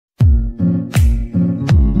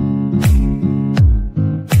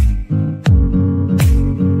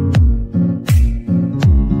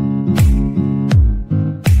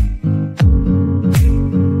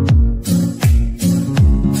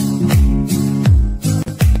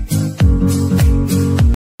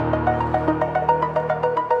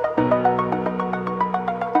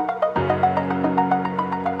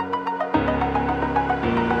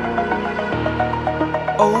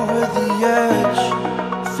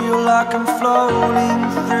like I'm floating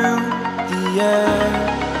through the air.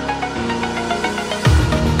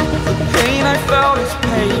 The pain I felt is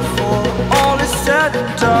paid for, all is said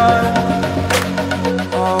and done.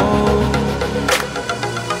 Oh,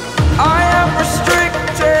 I am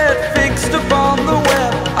restricted, fixed upon the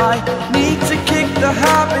web. I need to kick the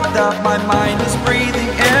habit that my mind is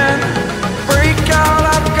breathing in. Break out,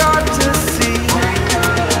 I've got to see.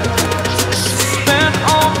 Spent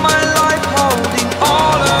all my life holding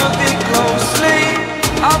all of it closely.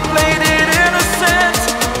 I played it innocent,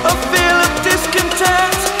 a feel of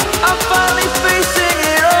discontent. I'm finally facing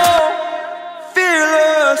it all,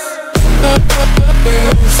 fearless.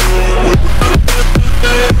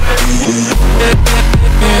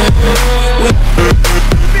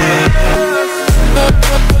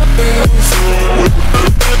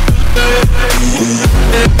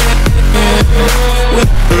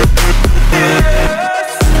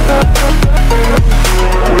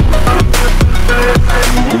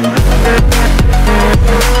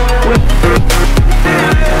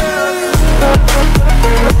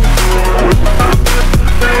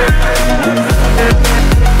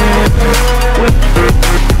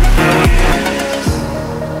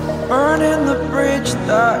 Burning the bridge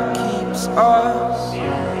that keeps us.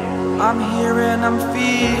 I'm here and I'm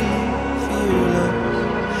feeling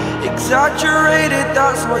fearless. Exaggerated,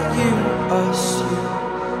 that's what you assume.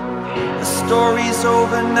 The story's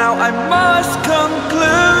over now, I must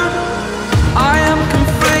conclude. I am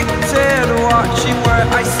conflicted, watching where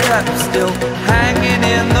I step still, hanging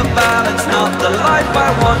in the balance. Not the life I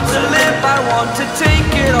want to live, I want to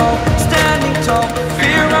take it all. Standing tall,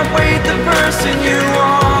 fear outweighed the person you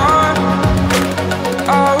are.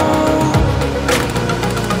 Oh,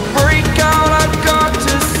 break out, I've got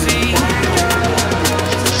to see.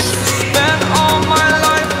 Spent all my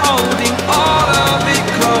life holding all of it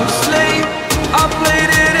closely. I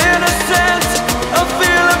played it innocent, a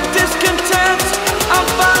feel of discontent. I'm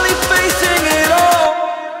finally facing it all,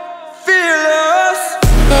 fearless.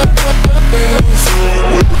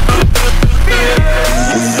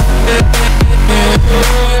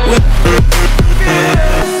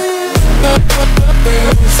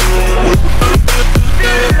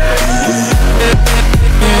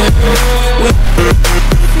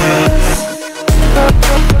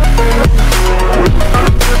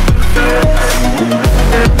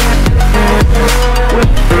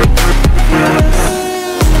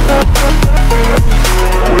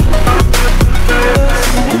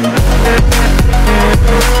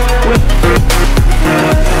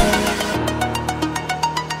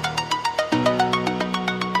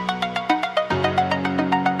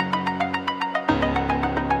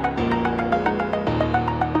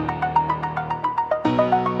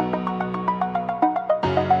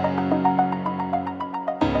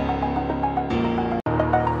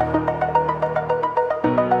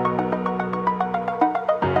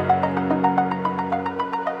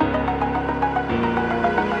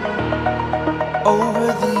 Over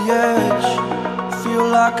the edge, feel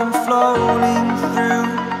like I'm floating through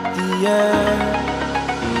the air.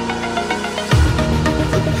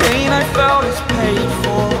 The pain I felt is paid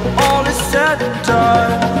for, all is said and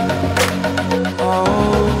done.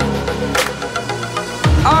 Oh,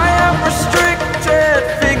 I am restricted,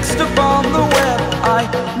 fixed upon the web. I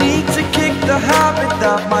need to kick the habit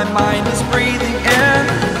that my mind is breathing in.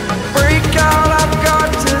 Break out, I've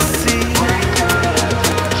got to see.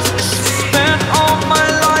 Spent all my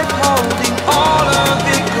life holding all of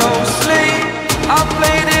it closely. I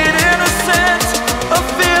played it innocent, a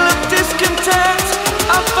feel of discontent.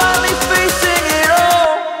 I'm finally facing it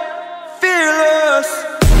all, fearless.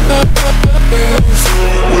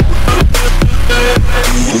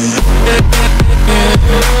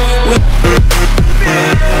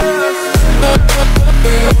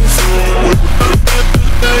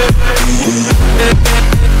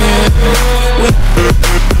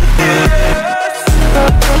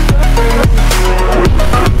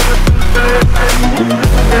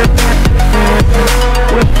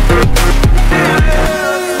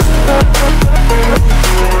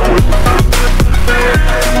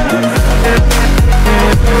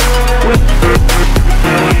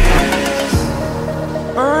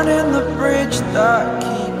 Burning the bridge that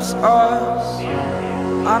keeps us.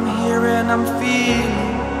 I'm here and I'm feeling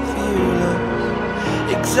fearless.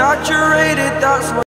 Exaggerated, that's what